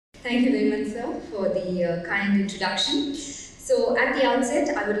Thank you very much, sir, for the kind introduction. So, at the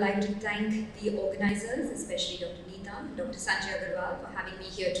outset, I would like to thank the organizers, especially Dr. Neeta and Dr. Sanjay Agarwal, for having me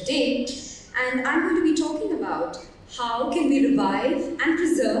here today. And I'm going to be talking about how can we revive and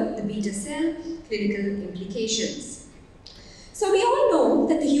preserve the beta cell, clinical implications. So, we all know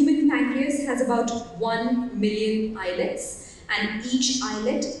that the human pancreas has about 1 million islets, and each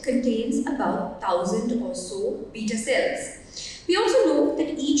islet contains about 1,000 or so beta cells. We also know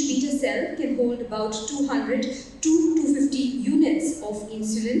that each beta cell can hold about 200 to 250 units of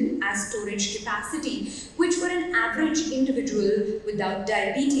insulin as storage capacity, which for an average individual without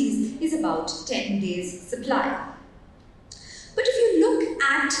diabetes is about 10 days supply. But if you look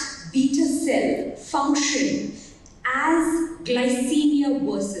at beta cell function as glycemia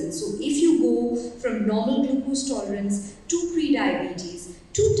worsens, so if you go from normal glucose tolerance to pre-diabetes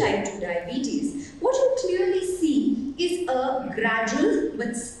to type 2 diabetes, what you clearly see is a gradual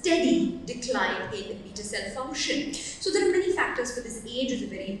but steady decline in beta cell function. So there are many factors for this. Age is a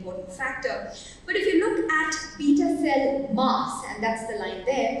very important factor. But if you look at beta cell mass, and that's the line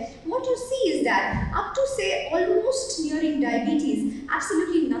there, what you see is that up to say almost nearing diabetes,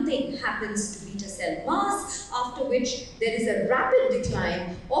 absolutely nothing happens to beta cell mass, after which there is a rapid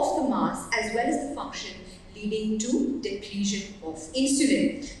decline of the mass as well as the function, leading to depletion of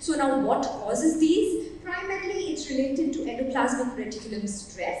insulin. So now what causes these? Primarily it's related to endoplasmic reticulum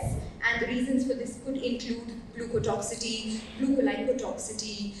stress, and the reasons for this could include glucotoxicity,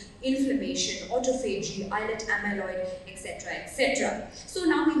 glucolipotoxicity, inflammation, autophagy, islet amyloid, etc., etc. So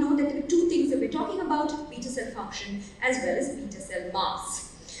now we know that there are two things that we're talking about: beta cell function as well as beta cell mass.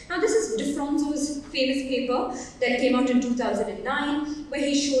 Now this is DeFronzo's famous paper that came out in 2009, where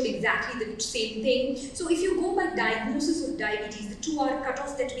he showed exactly the same thing. So if you go by diagnosis of diabetes, the 2-hour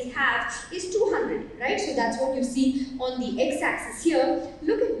cutoff that we have is 200, right? So that's what you see on the x-axis here.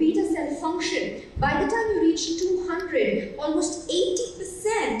 Look at beta cell function. By the time you reach 200, almost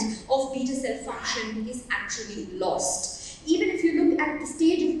 80% of beta cell function is actually lost. Even if you look at the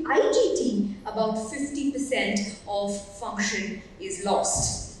stage of IGT, about 50% of function is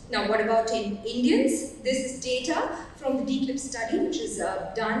lost. Now, what about in Indians? This is data from the DCLIP study, which is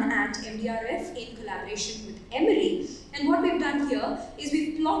done at MDRF in collaboration with Emory. And what we've done here is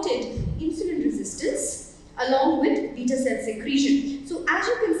we've plotted insulin resistance along with beta cell secretion. So as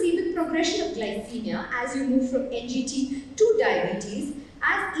you can see, with progression of glycemia, as you move from NGT to diabetes,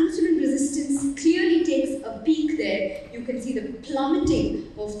 as insulin resistance clearly takes a peak there, you can see the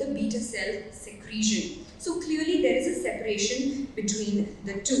plummeting of the beta cell secretion. So clearly there is a separation between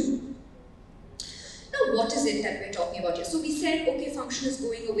the two. Now what is it that we're talking about here? So we said, okay, function is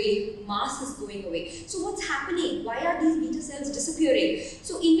going away, mass is going away. So what's happening? Why are these beta cells disappearing?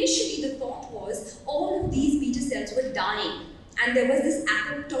 So initially the thought was all of these beta cells were dying, and there was this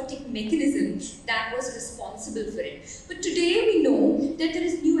apoptotic mechanism that was responsible for it. But today we know that there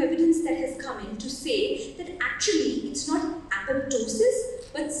is new evidence that has come in to say that actually it's not apoptosis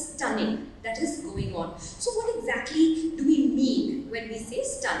but stunning that is going on. So what exactly do we mean when we say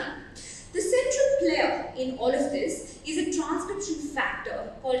stunning? The central player in all of this is a transcription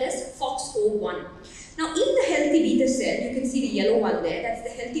factor called as FOXO1. Now in the healthy beta cell, you can see the yellow one there, that's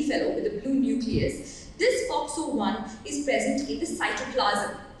the healthy fellow with the blue nucleus. This FOXO1 is present in the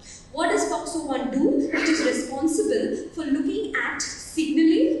cytoplasm. What does FOXO1 do? It is responsible for looking at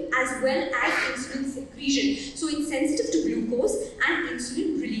signaling as well as insulin secretion. So it's sensitive to glucose and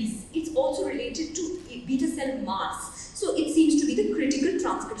insulin release. It's also related to beta cell mass. So it seems to be the critical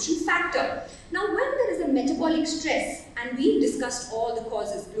transcription factor. Now when there is a metabolic stress, and we've discussed all the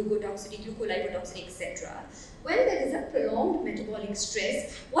causes, glucotoxicity, glucolipotoxicity, etc. When there is a prolonged metabolic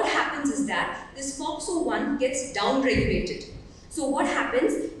stress, what happens is that this FOXO1 gets downregulated. So what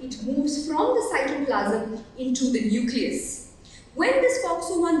happens? It moves from the cytoplasm into the nucleus. When this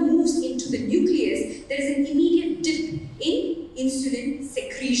FOXO1 moves into the nucleus, there is an immediate dip in insulin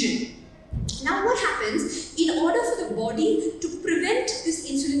secretion. Now what happens? In order for the body to prevent this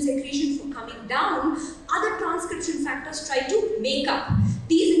insulin secretion from coming down, other transcription factors try to make up.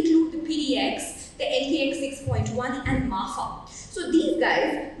 These include the PDX, the NKX 6.1 and MAFA. So these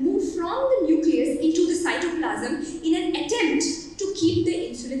guys move from the nucleus into the cytoplasm in an attempt to keep the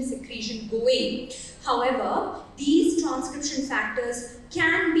insulin secretion going. However, these transcription factors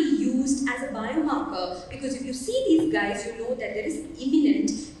can be used as a biomarker, because if you see these guys, you know that there is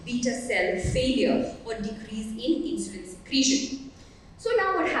imminent beta cell failure or decrease in insulin secretion. So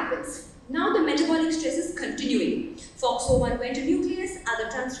now what happens? Now the metabolic stress is continuing. FOXO1 went to nucleus, other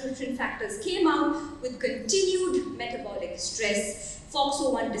transcription factors came out. With continued metabolic stress,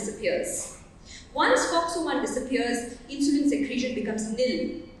 FOXO1 disappears. Once FOXO1 disappears, insulin secretion becomes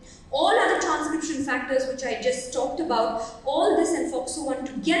nil. All other transcription factors which I just talked about, all this and FOXO1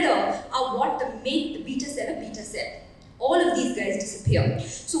 together are what make the beta cell a beta cell. All of these guys disappear.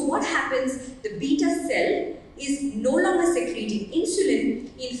 So what happens? The beta cell is no longer secreting insulin.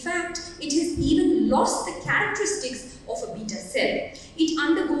 In fact, it has even lost the characteristics of a beta cell. It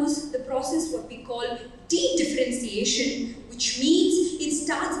undergoes the process what we call de-differentiation, which means it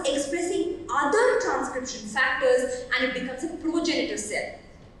starts expressing other transcription factors and it becomes a progenitor cell.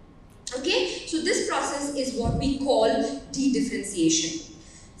 Okay, so this process is what we call de-differentiation.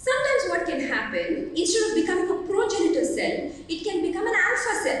 Sometimes what can happen, instead of becoming a progenitor cell, it can become an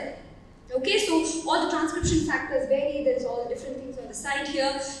alpha cell. Okay, so all the transcription factors vary, there's all the different things on the side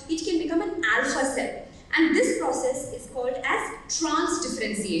here. It can become an alpha cell. And this process is called as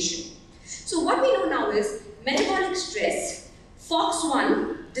transdifferentiation. So what we know now is metabolic stress,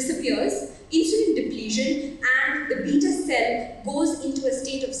 FOX1 disappears, insulin depletion, and the beta cell goes into a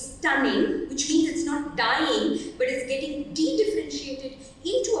state of stunning, which means it's not dying, but it's getting de-differentiated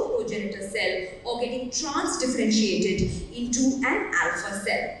into a progenitor cell or getting transdifferentiated into an alpha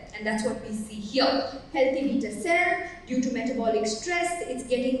cell. And that's what we see here. Healthy beta cell, due to metabolic stress, it's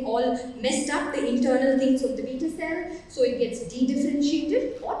getting all messed up, the internal things of the beta cell, so it gets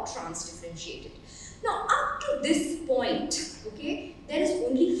de-differentiated or transdifferentiated. Now, up to this point, okay, there is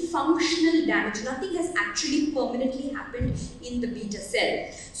only functional damage. Nothing has actually permanently happened in the beta cell.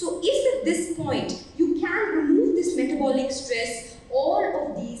 So, if at this point you can remove this metabolic stress,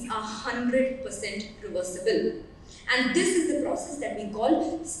 all of these are 100% reversible. And this is the process that we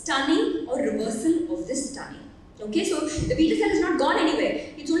call stunning or reversal of this stunning. Okay, so the beta cell is not gone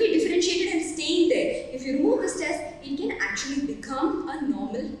anywhere. It's only differentiated and staying there. If you remove the stress, it can actually become a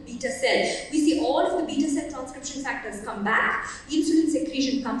normal beta cell. We see all of the beta cell transcription factors come back, insulin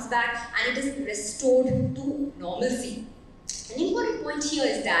secretion comes back, and it is restored to normalcy. An important point here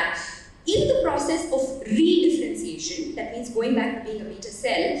is that in the process of redifferentiation, that means going back to being a beta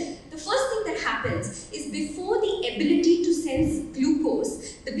cell, the first thing that happens is before the ability to sense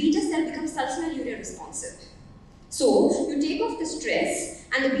glucose, the beta cell becomes sulfonylurea responsive. So, you take off the stress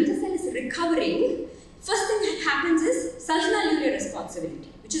and the beta cell is recovering. First thing that happens is sulfonylurea responsivity,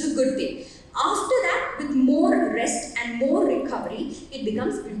 which is a good thing. After that, with more rest and more recovery, it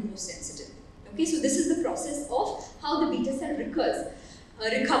becomes glucose sensitive. Okay, so this is the process of how the beta cell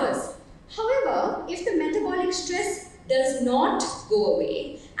recovers. However, if the metabolic stress does not go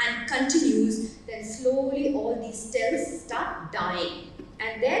away and continues, then slowly all these cells start dying.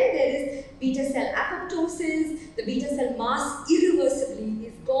 And then there is beta cell apoptosis, the beta cell mass irreversibly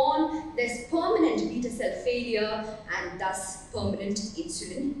is gone, there's permanent beta cell failure and thus permanent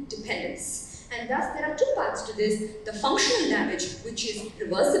insulin dependence. And thus there are two parts to this, the functional damage which is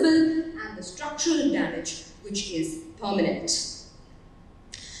reversible and the structural damage which is permanent.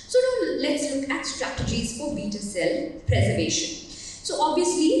 So now let's look at strategies for beta cell preservation. So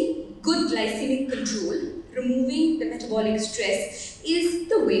obviously good glycemic control, removing the metabolic stress is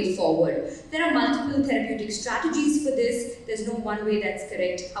the way forward. There are multiple therapeutic strategies for this. There's no one way that's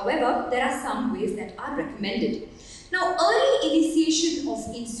correct. However, there are some ways that are recommended. Now, early initiation of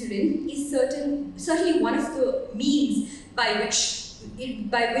insulin is certainly one of the means by which you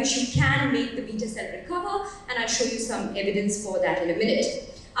can make the beta cell recover, and I'll show you some evidence for that in a minute.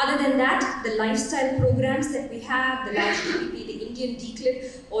 Other than that, the lifestyle programs that we have, the large DPP, the Indian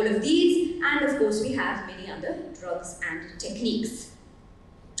declip, all of these, and of course we have many other drugs and techniques.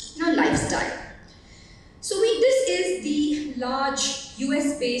 Now, lifestyle. So this is the large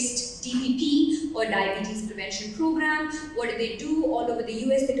US-based DPP or diabetes prevention program. What did they do? All over the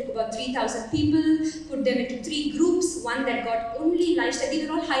US, they took about 3,000 people, put them into 3 groups. One that got only lifestyle, these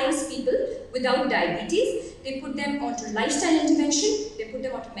are all high-risk people without diabetes. They put them onto lifestyle intervention, they put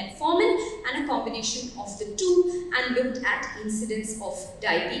them onto metformin and a combination of the two and looked at incidence of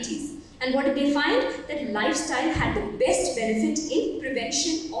diabetes. And what did they find? That lifestyle had the best benefit in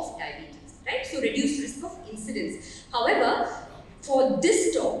prevention of diabetes, right? So reduced risk of incidence. However, for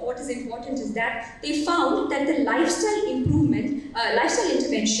this talk, what is important is that they found that the lifestyle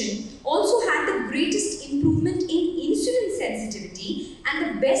intervention also had the greatest improvement in insulin sensitivity and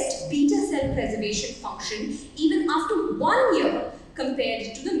the best beta cell preservation function even after 1 year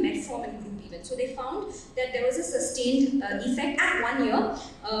compared to the metformin group even. So they found that there was a sustained effect at 1 year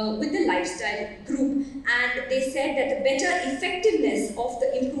with the lifestyle group, and they said that the better effectiveness of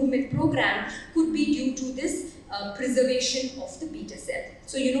the improvement program could be due to this preservation of the beta cell.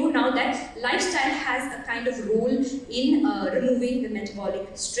 So you know now that lifestyle has a kind of role in removing the metabolic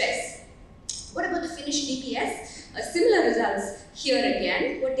stress. What about the Finnish DPS? Similar results here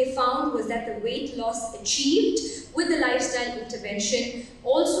again. What they found was that the weight loss achieved with the lifestyle intervention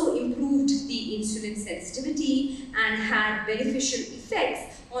also improved the insulin sensitivity and had beneficial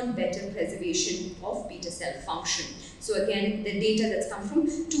effects on better preservation of beta cell function. So again, the data that's come from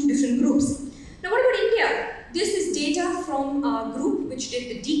two different groups. Now what about India? This is data from a group which did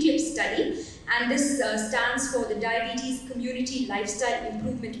the DCLIP study, and this stands for the Diabetes Community Lifestyle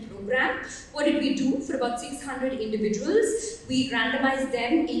Improvement Program. What did we do? For about 600 individuals, we randomized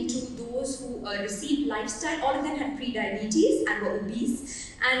them into those who received lifestyle. All of them had pre-diabetes and were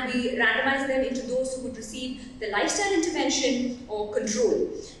obese, and we randomized them into those who would receive the lifestyle intervention or control.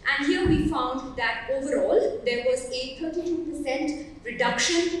 And here we found that overall there was a 32%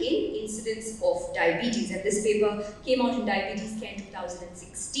 reduction in incidence of diabetes, and this paper came out in Diabetes Care in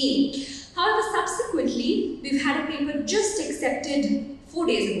 2016. However, subsequently, we've had a paper just accepted 4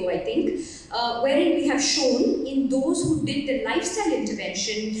 days ago, I think, wherein we have shown in those who did the lifestyle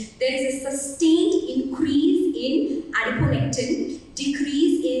intervention, there is a sustained increase in adiponectin,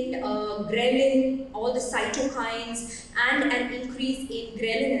 decrease in ghrelin, all the cytokines, and an increase in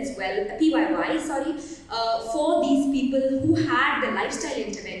ghrelin as well, PYY, for these people who had the lifestyle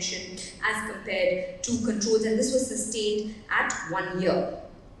intervention as compared to controls, and this was sustained at 1 year.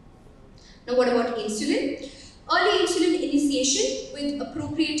 Now what about insulin? Early insulin initiation with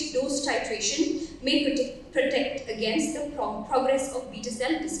appropriate dose titration may protect against the progress of beta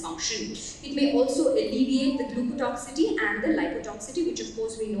cell dysfunction. It may also alleviate the glucotoxicity and the lipotoxicity, which of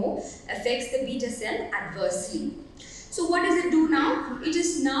course we know affects the beta cell adversely. So what does it do now? It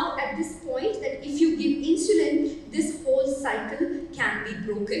is now at this point that if you give insulin, this whole cycle can be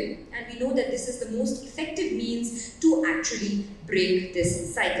broken. And we know that this is the most effective means to actually break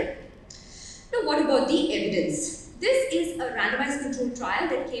this cycle. Now what about the evidence? This is a randomized controlled trial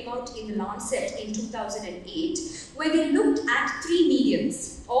that came out in the Lancet in 2008, where they looked at 3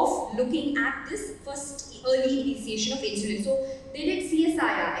 mediums of looking at this first early initiation of insulin. So they did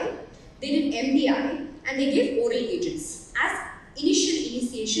CSII, they did MDI, and they gave oral agents as initial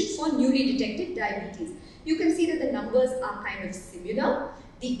initiation for newly detected diabetes. You can see that the numbers are kind of similar.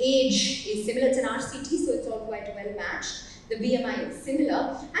 The age is similar, it's an RCT, so it's all quite well matched. The BMI is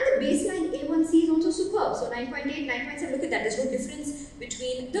similar, and the baseline A1C is also superb. So 9.8, 9.7, look at that, there's no difference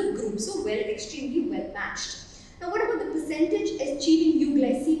between the groups, so extremely well matched. Now what about the percentage achieving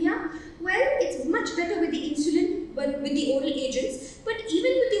euglycemia? Well, it's much better with the insulin, but with the oral agents. But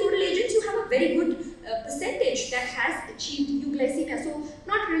even with the oral agents, you have a very good percentage that has achieved euglycemia. So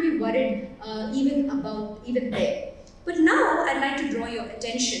not really worried even there. But now I'd like to draw your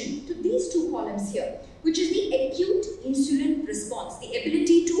attention to these 2 columns here, which is the acute insulin response, the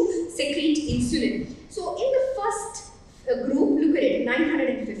ability to secrete insulin. So in the first group, look at it,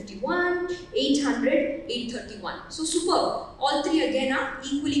 951, 800, 831. So superb. All 3 again are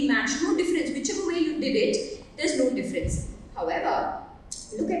equally matched, no difference. Whichever way you did it, there's no difference. However,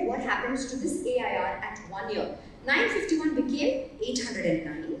 look at what happens to this AIR at 1 year. 951 became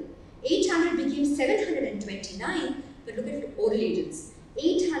 809, 800 became 729, but look at the oral agents.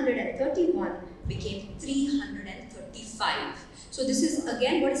 831 became 335. So this is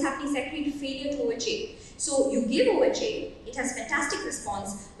again what is happening, secondary failure to OHA. So you give OHA, it has fantastic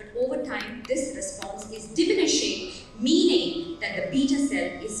response, but over time this response is diminishing, meaning that the beta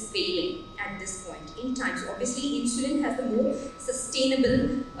cell is failing at this point in time. So obviously insulin has the more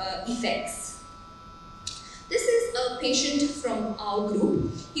sustainable effects. This is a patient from our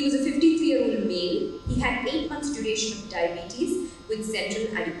group. He was a 53-year-old male. He had 8 months duration of diabetes with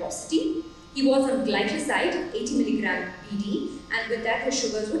central adiposity. He was on glyphosate, 80 milligram BD, and with that his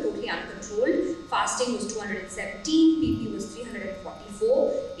sugars were totally uncontrolled. Fasting was 217, PP was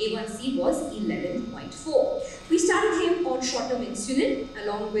 344, A1C was 11.4. We started him on short-term insulin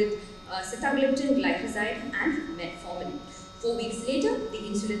along with sitagliptin, glyphosate and metformin. 4 weeks later, the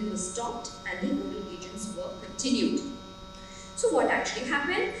insulin was stopped and the oral agents were continued. So what actually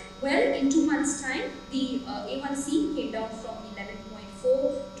happened? Well, in 2 months' time, the A1C came down from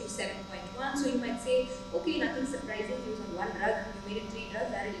 11.4 to 7.1. So you might say, okay, nothing surprising. He was on 1 drug, you made it 3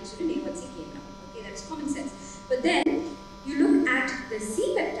 drugs, added insulin, A1C came down. Okay, that's common sense. But then you look at the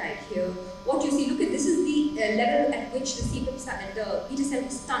C-peptide here. What you see, look at this is the level at which the C-peptide, the beta cell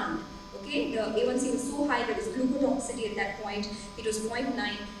was stunned. Okay, the A1C was so high, there was glucotoxicity at that point. It was 0.9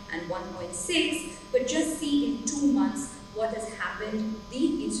 and 1.6. But just see in 2 months what has happened. The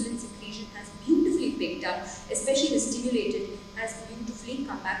insulin secretion has beautifully picked up, especially the stimulated has beautifully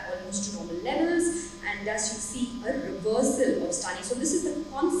come back almost to normal levels, and thus you see a reversal of stunning. So this is the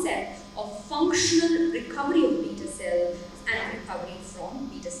concept of functional recovery of beta cells and recovery from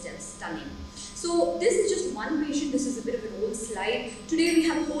beta cell stunning. So this is just one patient. This is a bit of an old slide. Today we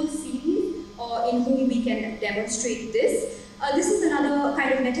have a whole series of in whom we can demonstrate this. This is another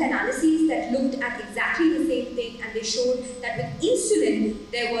kind of meta-analysis that looked at exactly the same thing, and they showed that with insulin,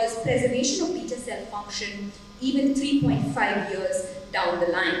 there was preservation of beta cell function even 3.5 years down the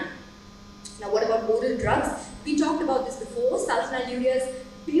line. Now, what about oral drugs? We talked about this before. Sulfonylureas,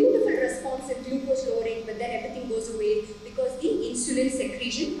 beautiful response in glucose lowering, but then everything goes away because the insulin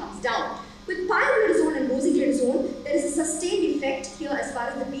secretion comes down. With pioglitazone and rosiglitazone, there is a sustained effect here as far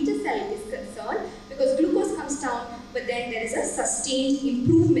as the beta cell is concerned, because glucose comes down, but then there is a sustained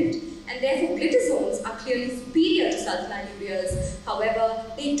improvement. And therefore, glitazones are clearly superior to sulfonylureas. However,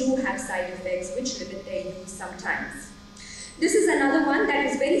 they do have side effects which limit their use sometimes. This is another one that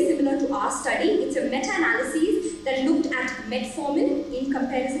is very similar to our study. It's a meta-analysis that looked at metformin in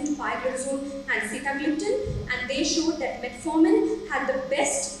comparison to pioglitazone and sitagliptin, and they showed that metformin had the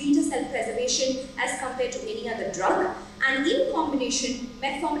best beta cell preservation as compared to any other drug, and in combination,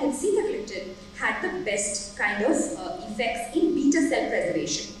 metformin and sitagliptin had the best kind of effects in beta cell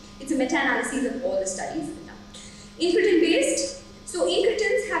preservation. It's a meta-analysis of all the studies. Incretin-based. So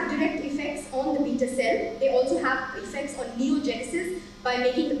incretins have direct effects on the beta cell. They also have effects on neogenesis by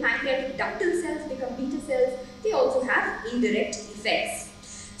making the pancreatic ductal cells become beta cells. They also have indirect effects.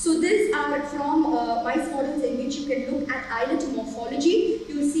 So these are from mice models in which you can look at islet morphology.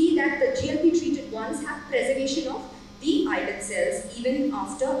 You will see that the GLP treated ones have preservation of the islet cells even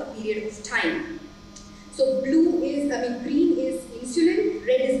after a period of time. So green is insulin,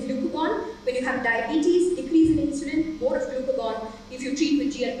 red is glucagon. When you have diabetes, decrease in insulin, more of glucagon. If you treat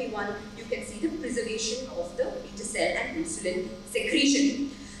with GLP-1, you can see the preservation of the beta cell and insulin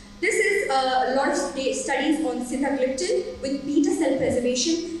secretion. This is a lot of studies on sitagliptin with beta cell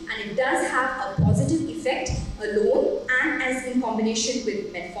preservation, and it does have a positive effect alone and as in combination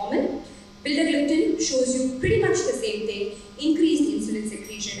with metformin. Vildagliptin shows you pretty much the same thing, increased insulin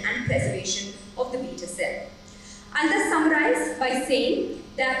secretion and preservation of the beta cell. I'll thus summarize by saying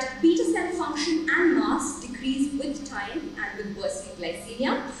that beta cell function and mass decrease with time and with worsening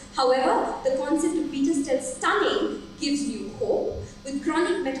glycemia. However, the concept of beta cell stunning gives you hope. With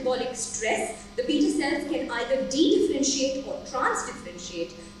chronic metabolic stress, the beta cells can either de-differentiate or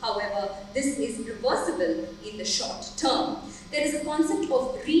trans-differentiate. However, this is reversible in the short term. There is a concept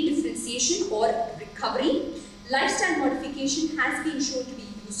of redifferentiation or recovery. Lifestyle modification has been shown to be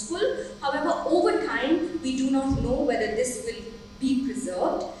useful. However, over time, we do not know whether this will be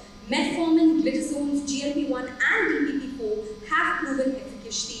preserved. Metformin, glitazones, GLP-1 and DPP-4 have proven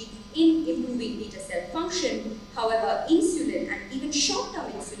efficacy in improving beta cell function. However, insulin and even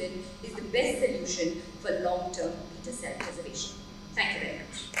short-term insulin is the best solution for long-term beta cell preservation. Thank you very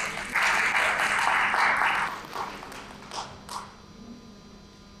much.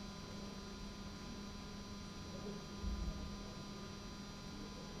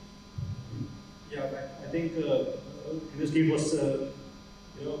 Yeah, I think previously it was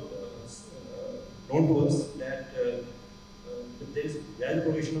known to us that there is value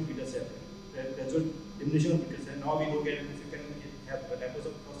provision of beta cell, there's a diminution of beta cell. Now we look at if you can have levels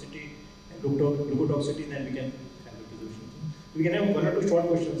of toxicity and glucotoxicity, then we can handle the solution. We can have one or two short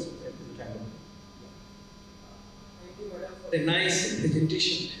questions at the time. Thank you, madam, for a nice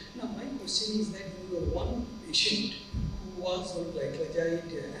presentation. Now, my question is that you were one patient who was on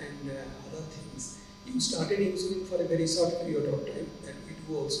glyclazide and other things. You started insulin for a very short period of time, and it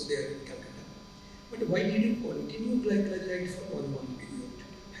was also there in Calcutta. But why did you continue glyclazide for 1 month period?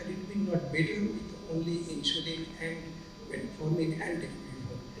 Had it been not better with only insulin and metformin and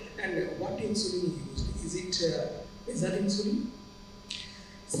DPP-4? And what insulin you used? Is that insulin?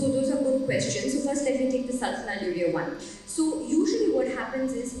 So those are good questions. So first let me take the sulfonylurea one. So usually what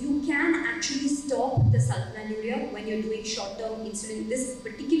happens is you can actually stop the sulfonylurea when you're doing short-term insulin. This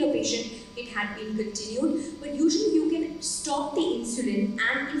particular patient, it had been continued, but usually you can stop the insulin,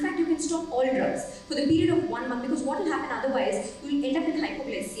 and in fact you can stop all drugs for the period of 1 month, because what will happen otherwise, you will end up with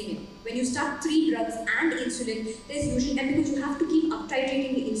hypoglycemia. When you start 3 drugs and insulin, there's usually, and because you have to keep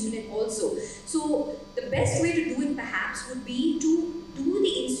up-titrating the insulin also. So the best way to do it perhaps would be to do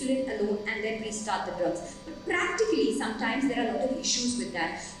the insulin alone and then restart the drugs. But practically, sometimes there are a lot of issues with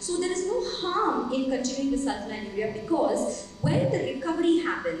that. So there is no harm in continuing with sulfonylurea, because when the recovery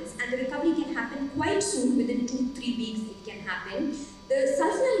happens, and the recovery can happen quite soon, within 2-3 weeks it can happen, the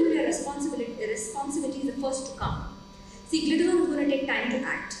sulfonylurea responsibility is the first to come. See, glitazone is going to take time to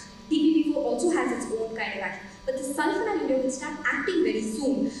act. DPP-4 also has its own kind of action, but the sulfonylurea will start acting very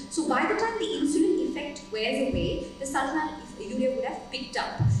soon. So by the time the insulin effect wears away, the sulfonylurea would have picked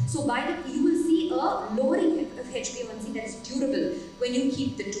up. So you will see a lowering of HbA1c that is durable when you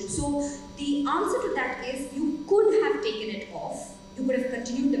keep the two. So the answer to that is you could have taken it off, you could have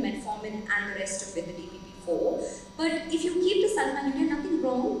continued the metformin and the rest of it, the DPP-4. But if you keep the sulfonylurea, nothing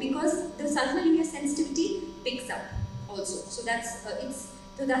wrong, because the sulfonylurea sensitivity picks up also. So that's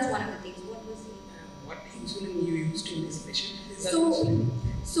that's one of the things. What was it? What insulin you used in this patient?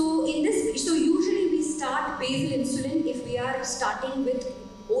 So usually we start basal insulin if we are starting with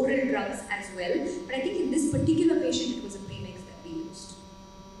oral drugs as well. But I think in this particular patient it was a premix that we used.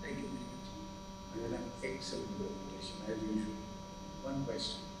 Thank you very much. Excellent presentation as usual. One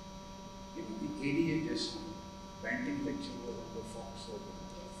question. In the ADA just now, Banting lecture was on the FOXO.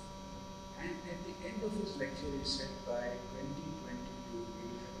 And at the end of his lecture he said by 2022 we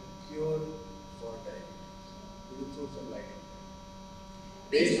will have a cure for diabetes. Will you throw some light on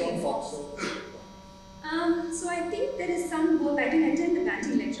that? Based on FOXO. So I think there is some work. I didn't attend the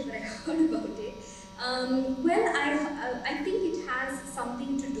Banting lecture, but I heard about it. I think it has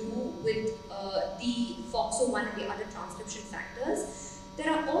something to do with the FOXO1 and the other transcription factors. There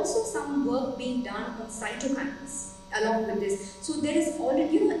are also some work being done on cytokines along with this. So there is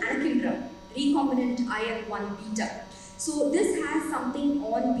already, anakinra, recombinant IL-1 beta. So this has something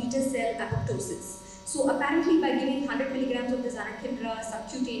on beta cell apoptosis. So apparently by giving 100 milligrams of this anakinra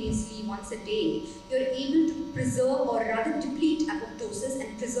subcutaneously once a day, you're able to preserve or rather deplete apoptosis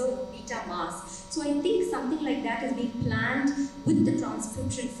and preserve beta mass. So I think something like that is being planned with the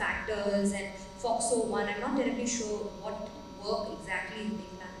transcription factors and FOXO1. I'm not terribly sure what work exactly is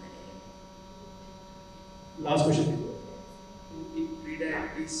being planned in that area. Last question. In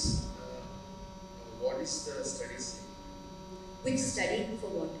pre-diabetes, what is the study saying? Which study for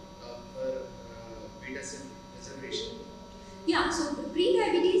what? For beta cell preservation. Yeah, so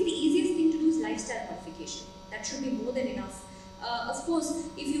pre-diabetes, the easiest thing to do is lifestyle modification. That should be more than enough. Of course,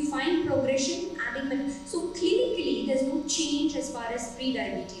 if you find progression, adding so clinically, there's no change as far as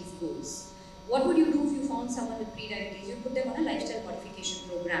pre-diabetes goes. What would you do if you found someone with pre-diabetes? You put them on a lifestyle modification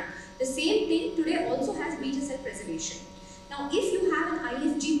program. The same thing today also has beta cell preservation. Now, if you have an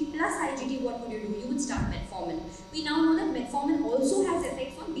IFG plus IgT, what would you do? You would start metformin. We now know that metformin also has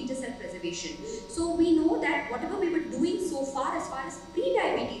effects on beta cell preservation. So we know that whatever we were doing so far as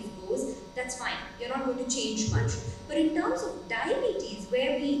pre-diabetes goes, that's fine. You're not going to change much. But in terms of diabetes,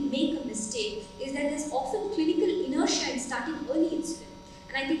 where we make a mistake is that there's often clinical inertia in starting early insulin.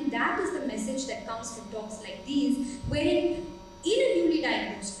 And I think that is the message that comes from talks like these, wherein in a newly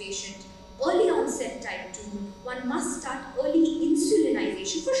diagnosed patient, early onset type 2, one must start early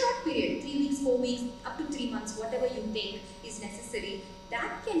insulinization for a short period, 3 weeks, 4 weeks, up to 3 months, whatever you think is necessary.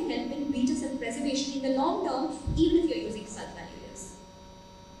 That can help in beta cell preservation in the long term, even if you're using sulfonylureas.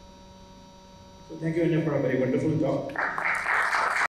 So thank you, Anya, for a very wonderful talk.